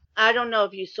I don't know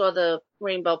if you saw the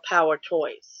Rainbow Power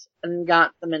toys and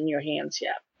got them in your hands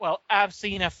yet. Well, I've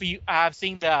seen a few. I've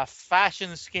seen the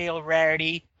fashion scale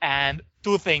rarity, and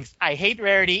 2 things. I hate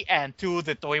rarity, and 2,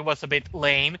 the toy was a bit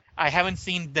lame. I haven't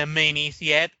seen the minis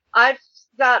yet. I've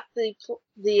got the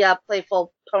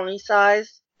playful pony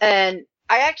size, and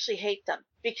I actually hate them.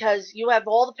 Because you have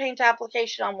all the paint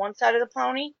application on one side of the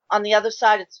pony, on the other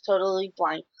side it's totally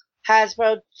blank.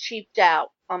 Hasbro cheaped out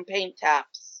on paint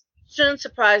taps. Shouldn't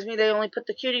surprise me, they only put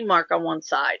the cutie mark on one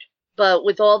side. But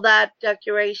with all that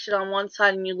decoration on one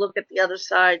side and you look at the other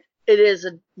side, it is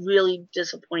really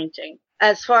disappointing.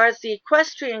 As far as the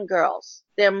Equestrian Girls,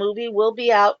 their movie will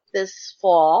be out this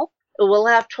fall. It will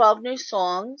have 12 new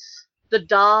songs. The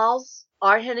dolls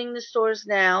are hitting the stores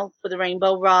now for the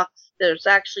Rainbow Rocks. There's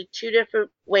actually 2 different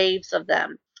waves of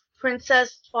them.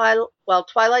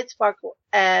 Twilight Sparkle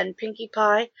and Pinkie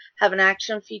Pie have an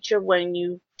action feature. When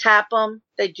you tap them,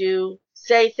 they do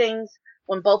say things.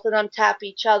 When both of them tap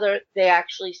each other, they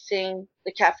actually sing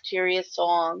the cafeteria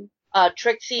song.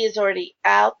 Trixie is already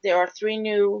out. There are 3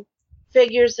 new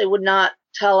figures. They would not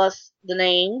tell us the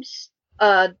names.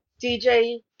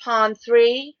 DJ Pond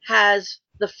 3 has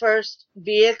the first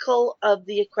vehicle of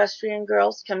the Equestrian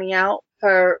Girls coming out.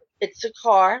 It's a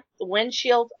car. The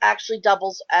windshield actually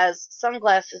doubles as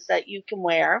sunglasses that you can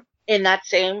wear in that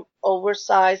same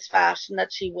oversized fashion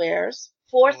that she wears.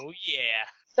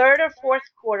 Third or fourth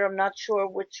quarter, I'm not sure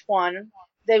which one,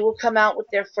 they will come out with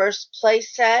their first play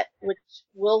set, which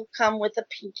will come with a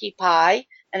Pinkie Pie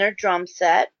and her drum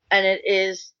set, and it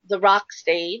is the rock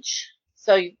stage.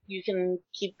 so you can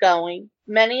keep going.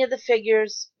 Many of the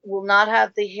figures will not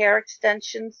have the hair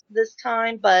extensions this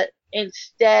time, but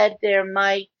instead their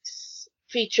mics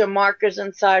feature markers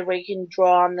inside where you can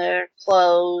draw on their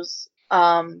clothes.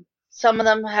 Some of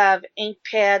them have ink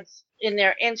pads in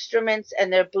their instruments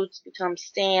and their boots become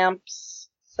stamps.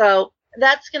 So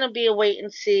that's going to be a wait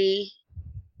and see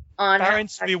on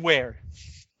Parents beware.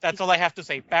 That's all I have to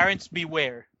say. Parents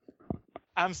beware.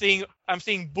 I'm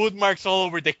seeing boot marks all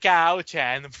over the couch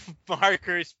and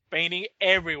markers painting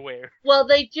everywhere. Well,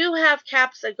 they do have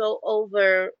caps that go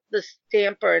over the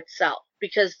stamper itself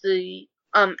because the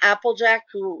Applejack,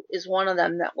 who is one of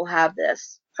them that will have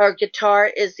this, her guitar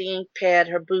is the ink pad,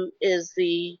 her boot is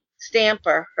the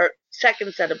stamper, her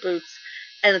second set of boots,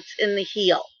 and it's in the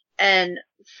heel. And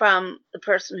from the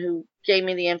person who gave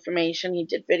me the information, he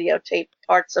did videotape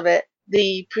parts of it.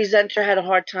 The presenter had a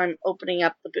hard time opening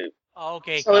up the boot.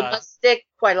 Okay, So it must stick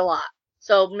quite a lot.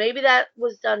 So maybe that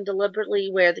was done deliberately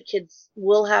where the kids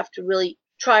will have to really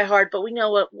try hard, but we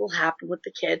know what will happen with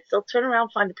the kids. They'll turn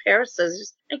around, find a pair of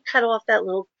scissors, and cut off that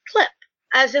little clip.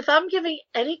 As if I'm giving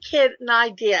any kid an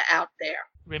idea out there.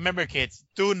 Remember, kids,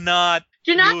 do not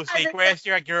use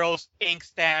Equestria Girls ink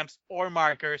stamps or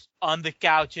markers on the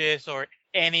couches or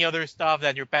any other stuff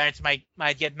that your parents might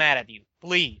get mad at you.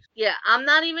 Please. Yeah, I'm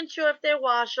not even sure if they're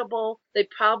washable. They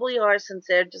probably are since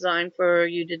they're designed for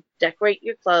you to decorate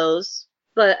your clothes.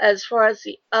 But as far as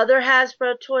the other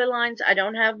Hasbro toy lines, I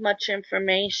don't have much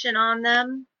information on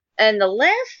them. And the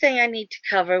last thing I need to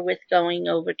cover with going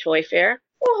over Toy Fair,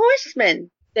 Four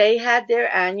Horsemen. They had their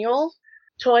annual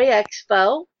Toy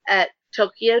Expo at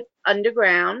Tokyo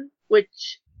Underground,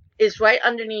 which is right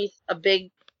underneath a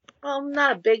big, well,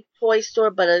 not a big toy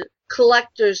store, but a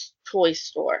collector's toy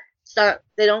store.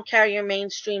 They don't carry your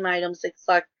mainstream items. They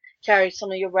carry some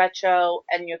of your retro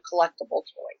and your collectible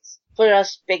toys for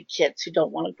us big kids who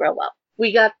don't want to grow up.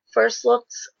 We got first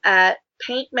looks at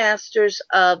paint masters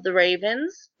of the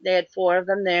Ravens. They had 4 of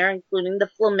them there, including the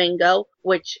Flamingo,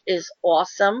 which is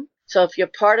awesome. So if you're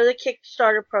part of the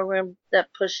Kickstarter program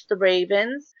that pushed the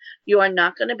Ravens, you are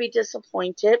not going to be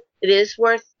disappointed. It is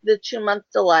worth the 2-month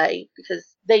delay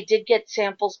because they did get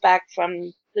samples back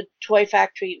from the Toy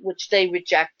Factory, which they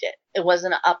rejected. It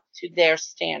wasn't up to their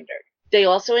standard. They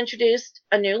also introduced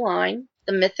a new line,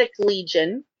 the Mythic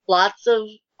Legion. Lots of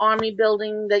army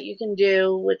building that you can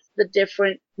do with the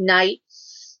different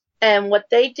knights. And what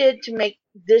they did to make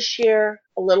this year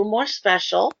a little more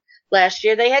special, last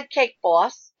year they had Cake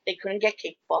Boss. They couldn't get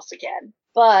Cake Boss again.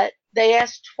 But they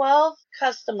asked 12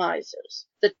 customizers,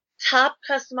 the top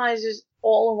customizers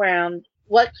all around,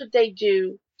 what could they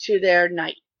do to their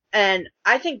knight? And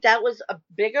I think that was a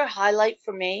bigger highlight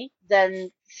for me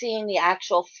than seeing the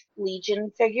actual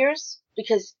Legion figures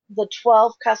because the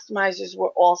 12 customizers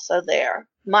were also there.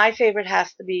 My favorite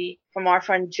has to be from our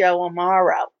friend Joe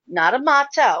Amaro. Not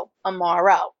Amato,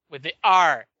 Amaro. With the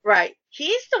R. Right.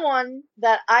 He's the one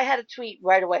that I had to tweet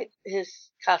right away,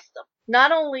 his custom.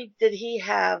 Not only did he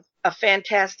have a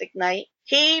fantastic knight,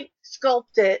 he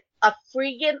sculpted a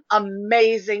freaking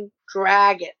amazing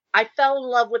dragon. I fell in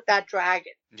love with that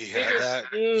dragon. Yeah,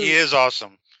 he is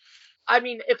awesome. I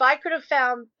mean, if I could have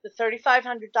found the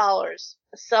 $3,500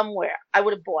 somewhere, I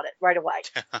would have bought it right away.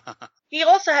 He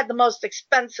also had the most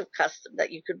expensive custom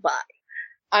that you could buy.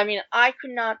 I mean, I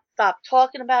could not stop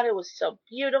talking about it. It was so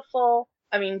beautiful.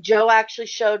 I mean, Joe actually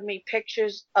showed me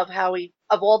pictures of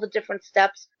of all the different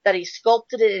steps that he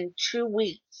sculpted it in 2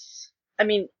 weeks. I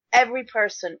mean, every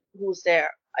person who was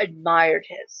there admired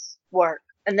his work.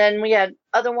 And then we had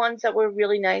other ones that were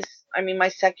really nice. I mean, my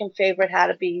second favorite had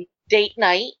to be Date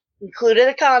Night, included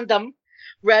a condom,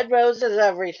 red roses,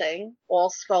 everything, all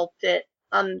sculpted.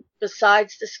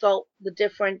 Besides the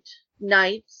different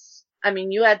knights, I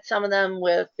mean, you had some of them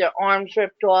with their arms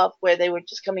ripped off where they were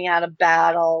just coming out of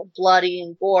battle, bloody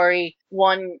and gory.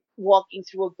 One walking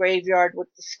through a graveyard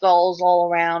with the skulls all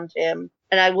around him.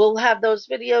 And I will have those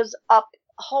videos up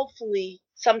hopefully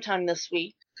sometime this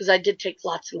week because I did take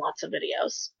lots and lots of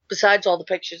videos besides all the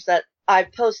pictures that I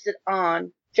posted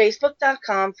on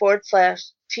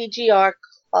Facebook.com/TGR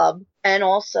Club and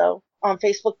also on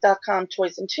Facebook.com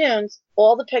Toys and Tunes.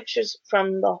 All the pictures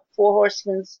from the Four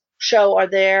Horsemen show are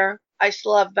there. I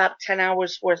still have about 10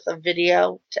 hours worth of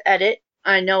video to edit.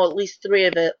 I know at least 3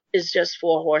 of it is just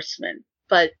Four Horsemen.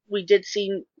 But we did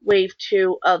see Wave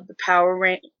 2 of the Power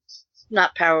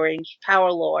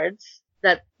Lords,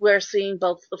 that we're seeing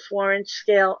both the 4-inch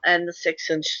scale and the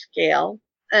 6-inch scale.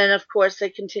 And of course, they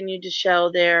continue to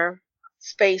show their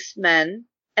spacemen.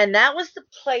 And that was the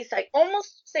place I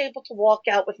almost was able to walk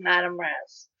out with Madame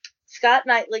Razz. Scott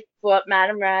Knightley brought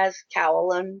Madame Razz,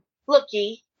 Cowl, and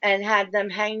Lookie and had them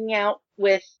hanging out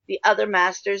with the other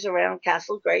masters around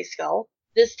Castle Grayskull.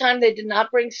 This time they did not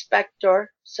bring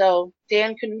Spectre, so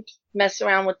Dan couldn't mess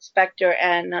around with Spectre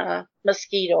and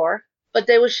Mosquitor. But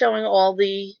they were showing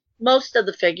most of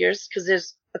the figures,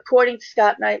 because according to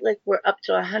Scott Knightlick, we're up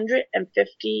to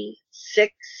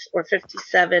 156 or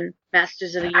 57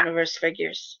 Masters of the Universe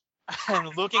figures.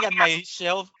 And looking at my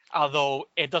shelf, although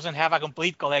it doesn't have a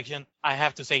complete collection, I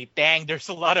have to say, dang, there's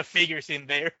a lot of figures in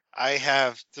there. I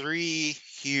have 3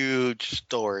 huge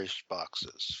storage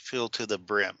boxes filled to the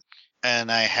brim.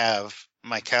 And I have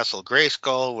my Castle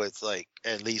Grayskull with like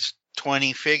at least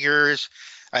 20 figures.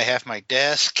 I have my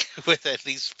desk with at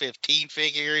least 15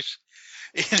 figures.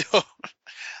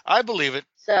 I believe it.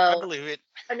 I believe it.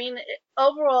 I mean,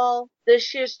 overall,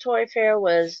 this year's Toy Fair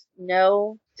was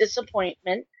no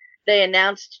disappointment. They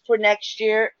announced for next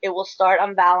year it will start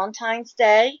on Valentine's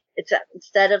Day.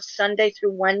 Instead of Sunday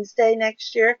through Wednesday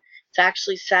next year, it's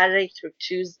actually Saturday through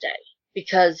Tuesday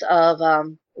because of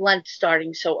Lent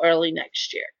starting so early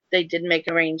next year. They did make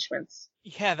arrangements.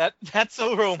 Yeah, that's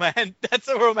so romantic. That's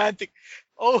so romantic.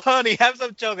 Oh, honey, have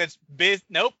some chocolates.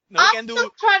 Nope, no I'm can do. still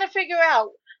trying to figure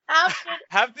out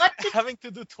Having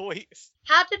to do toys.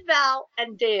 How did Val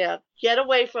and Dan get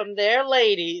away from their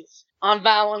ladies on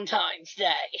Valentine's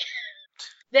Day?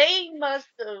 They must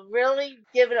have really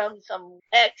given them some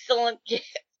excellent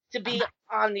gifts to be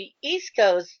on the East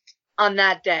Coast on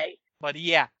that day. But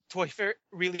yeah, Toy Fair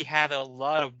really had a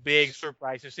lot of big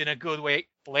surprises in a good way.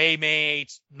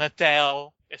 Playmates,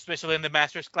 Mattel, especially in the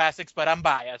Masters Classics, but I'm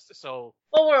biased, so.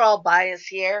 Well, we're all biased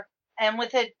here. And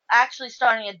with it actually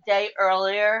starting a day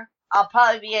earlier, I'll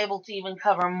probably be able to even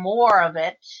cover more of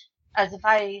it, as if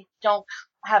I don't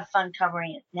have fun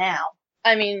covering it now.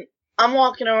 I mean, I'm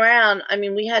walking around. I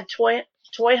mean, we had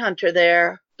Toy Hunter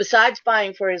there, besides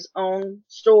buying for his own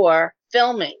store,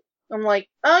 filming. I'm like,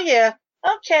 oh yeah,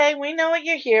 okay, we know what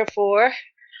you're here for.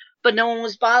 But no one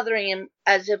was bothering him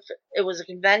as if it was a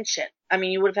convention. I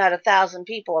mean, you would have had 1,000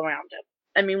 people around him.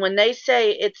 I mean, when they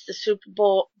say it's the Super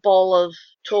Bowl of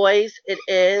toys, it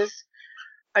is.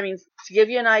 I mean, to give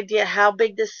you an idea how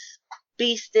big this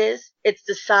beast is, it's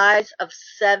the size of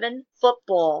 7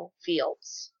 football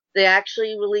fields. They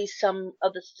actually released some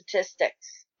of the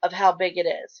statistics of how big it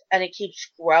is, and it keeps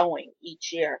growing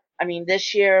each year. I mean,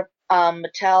 this year,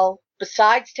 Mattel,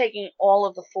 besides taking all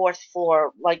of the 4th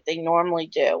floor like they normally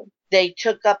do, they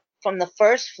took up from the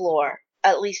 1st floor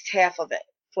at least half of it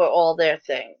for all their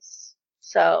things.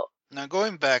 So now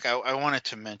going back, I wanted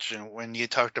to mention when you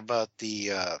talked about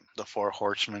the 4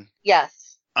 Horsemen.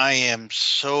 Yes. I am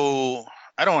so,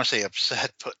 I don't want to say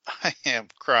upset, but I am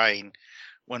crying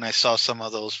when I saw some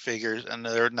of those figures and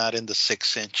they're not in the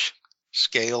 6-inch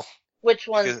scale. Which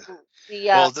ones?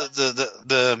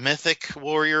 The Mythic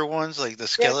Warrior ones, like the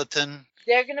skeleton.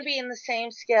 They're going to be in the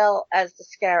same scale as the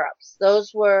Scarabs.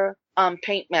 Those were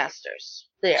Paint Masters.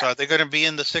 There. So are they going to be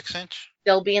in the 6-inch?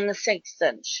 They'll be in the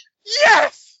 6-inch.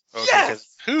 Yes! Okay,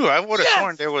 yes! I would have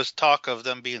sworn there was talk of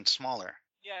them being smaller.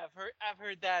 Yeah, I've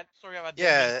heard that story about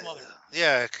them being smaller.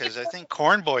 Yeah, because I think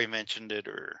Corn Boy mentioned it.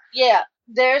 Yeah,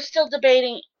 they're still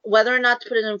debating whether or not to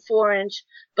put it in 4-inch,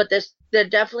 but they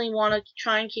definitely want to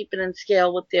try and keep it in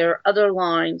scale with their other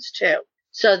lines too.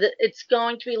 So that it's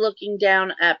going to be looking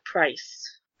down at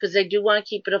price because they do want to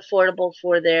keep it affordable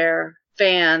for their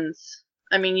fans.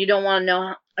 I mean, you don't want to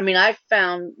know. I mean, I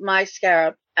found my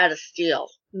Scarab at a steal.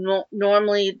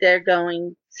 Normally they're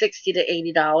going $60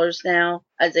 to $80 now.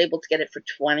 I was able to get it for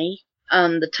 $20.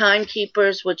 The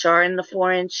Timekeepers, which are in the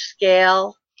 4-inch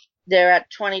scale, they're at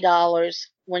 $20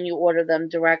 when you order them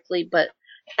directly. But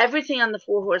everything on the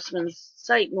 4 Horsemen's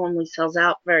site normally sells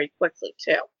out very quickly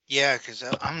too. Yeah, because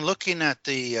I'm looking at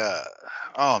the,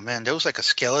 oh man, there was like a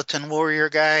skeleton warrior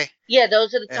guy. Yeah,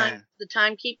 those are the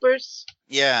Timekeepers.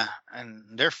 Yeah, and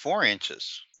they're 4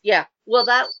 inches. Yeah, well,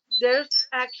 there's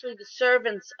actually the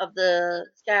servants of the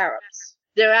Scarabs.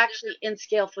 They're actually in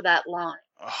scale for that line.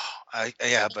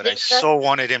 Oh, but I so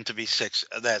wanted him to be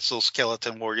those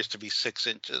skeleton warriors to be 6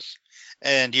 inches,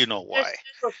 and you know why. They're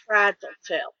super fragile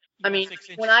too. I mean,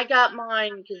 when I got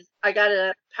mine, because I got it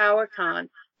at PowerCon,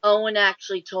 Owen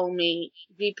actually told me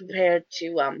be prepared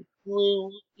to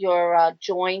glue your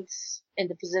joints in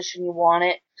the position you want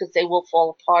it because they will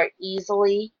fall apart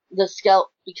easily. The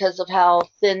because of how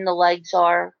thin the legs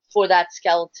are for that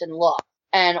skeleton look,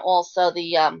 and also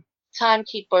the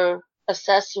Timekeeper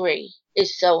accessory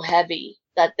is so heavy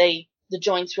that the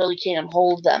joints really can't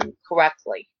hold them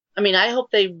correctly. I mean, I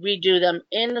hope they redo them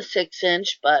in the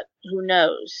 6-inch, but who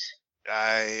knows?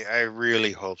 I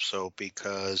really hope so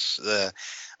because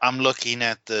I'm looking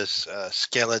at this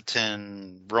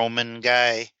skeleton Roman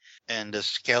guy and the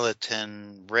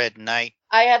skeleton Red Knight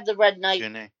I have the Red Knight.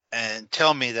 unit, and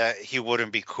tell me that he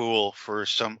wouldn't be cool for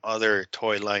some other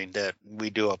toy line that we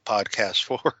do a podcast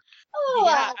for. Oh,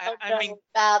 Yeah, I don't I know mean,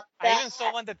 about I that. even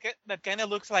saw one that kind of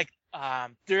looks like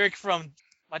Dirk from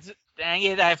what's it? Dang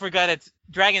it, I forgot it's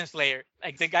Dragon Slayer.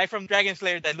 Like the guy from Dragon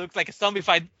Slayer that looks like a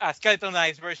zombified,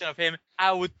 skeletonized version of him.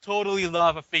 I would totally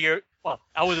love a figure. Well,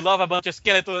 I would love a bunch of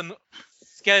skeleton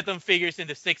figures in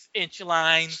the 6-inch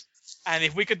line. And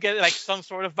if we could get like some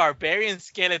sort of barbarian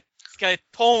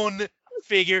skeleton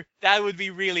figure, that would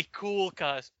be really cool.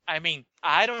 Cause I mean,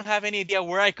 I don't have any idea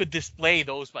where I could display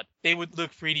those, but they would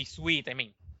look pretty sweet. I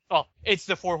mean, well, it's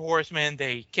the 4 Horsemen.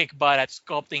 They kick butt at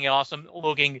sculpting awesome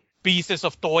looking pieces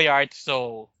of toy art,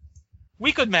 so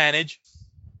we could manage.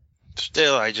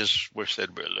 Still, I just wish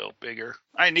they'd be a little bigger.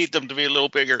 I need them to be a little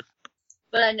bigger.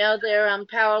 But I know they're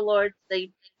Power Lords.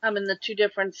 They come in the 2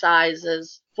 different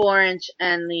sizes, 4-inch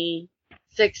and the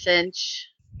 6-inch.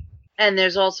 And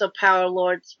there's also Power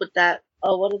Lords with that,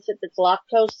 what is it, the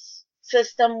Galactos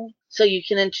system, so you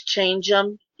can interchange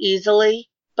them easily.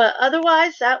 But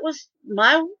otherwise, that was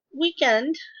my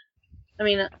weekend. I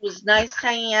mean, it was nice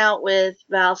hanging out with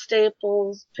Val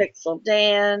Staples, Pixel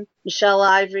Dan, Michelle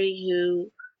Ivory, who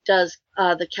does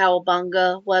the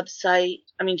Cowabunga website.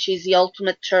 I mean, she's the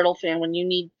ultimate turtle fan. When you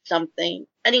need something,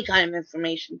 any kind of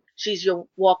information, she's your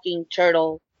walking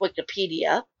turtle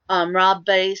Wikipedia. Rob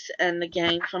Bass and the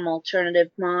gang from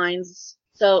Alternative Minds.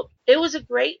 So it was a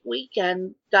great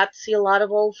weekend. Got to see a lot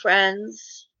of old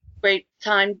friends. Great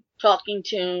time talking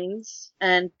tunes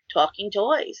and talking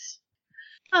toys.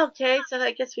 Okay, so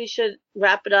I guess we should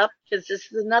wrap it up because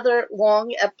this is another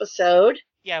long episode.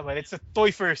 Yeah, but it's a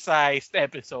Toy Fair-sized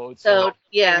episode, So,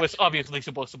 yeah. it was obviously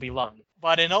supposed to be long.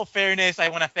 But in all fairness, I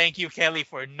want to thank you, Kelly,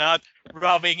 for not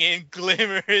rubbing in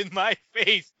glimmer in my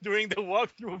face during the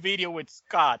walkthrough video with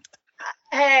Scott.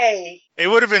 Hey, It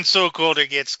would have been so cool to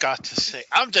get Scott to say,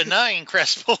 "I'm denying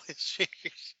Crespo his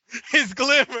figures." His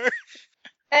glimmer.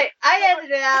 hey, I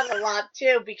edited it out a lot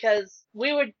too because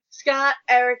Scott,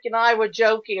 Eric, and I were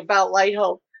joking about Light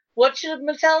Hope. What should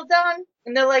Mattel have done?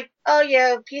 And they're like, oh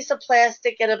yeah, a piece of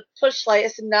plastic and a push light. I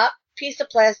said, not piece of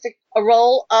plastic, a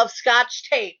roll of Scotch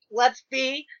tape. Let's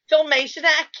be filmation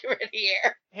accurate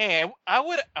here. Hey, I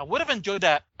would have enjoyed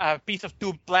a piece of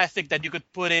tube plastic that you could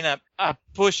put in a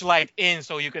push light in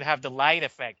so you could have the light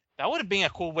effect. That would have been a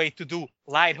cool way to do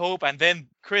Light Hope, and then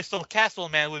Crystal Castle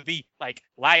Man would be like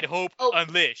Light Hope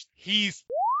Unleashed. He's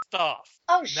off.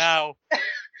 Oh, Now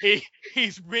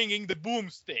he's bringing the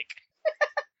boomstick.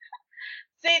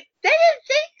 See, they didn't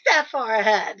think that far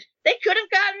ahead. They could have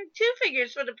gotten 2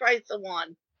 figures for the price of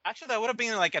 1. Actually, that would have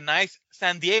been like a nice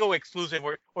San Diego exclusive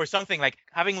or something, like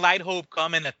having Light Hope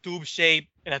come in a tube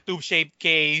shaped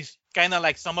case, kind of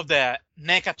like some of the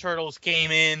NECA turtles came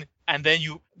in, and then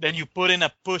you put in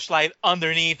a push light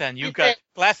underneath, and you got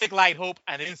classic Light Hope,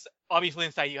 and obviously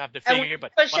inside you have the figure,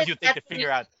 but once you take the figure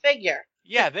out,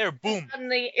 yeah, they're boom. On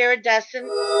the iridescent.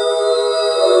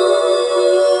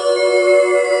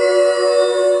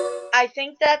 I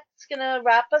think that's going to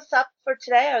wrap us up for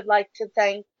today. I would like to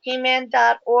thank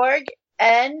He-Man.org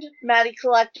and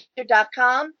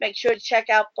MattyCollector.com. Make sure to check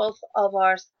out both of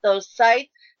those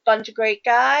sites. Bunch of great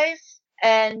guys.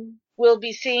 And we'll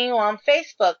be seeing you on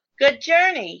Facebook. Good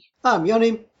journey. I'm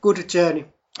Yoni. Good journey.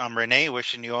 I'm Renee,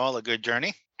 wishing you all a good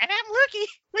journey. And I'm Lucky,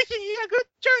 wishing you a good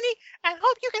journey, and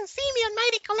hope you can see me on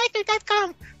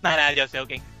MattyCollector.com. Nah, just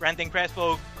joking. Ranting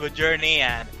Crespo, good journey,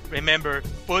 and remember,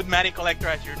 put Matty Collector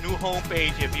as your new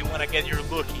homepage if you want to get your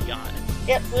lookie on.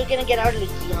 Yep, we're going to get our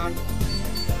lookie on.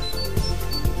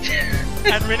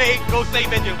 And Renee, go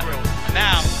save Angel Grove.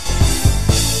 Now.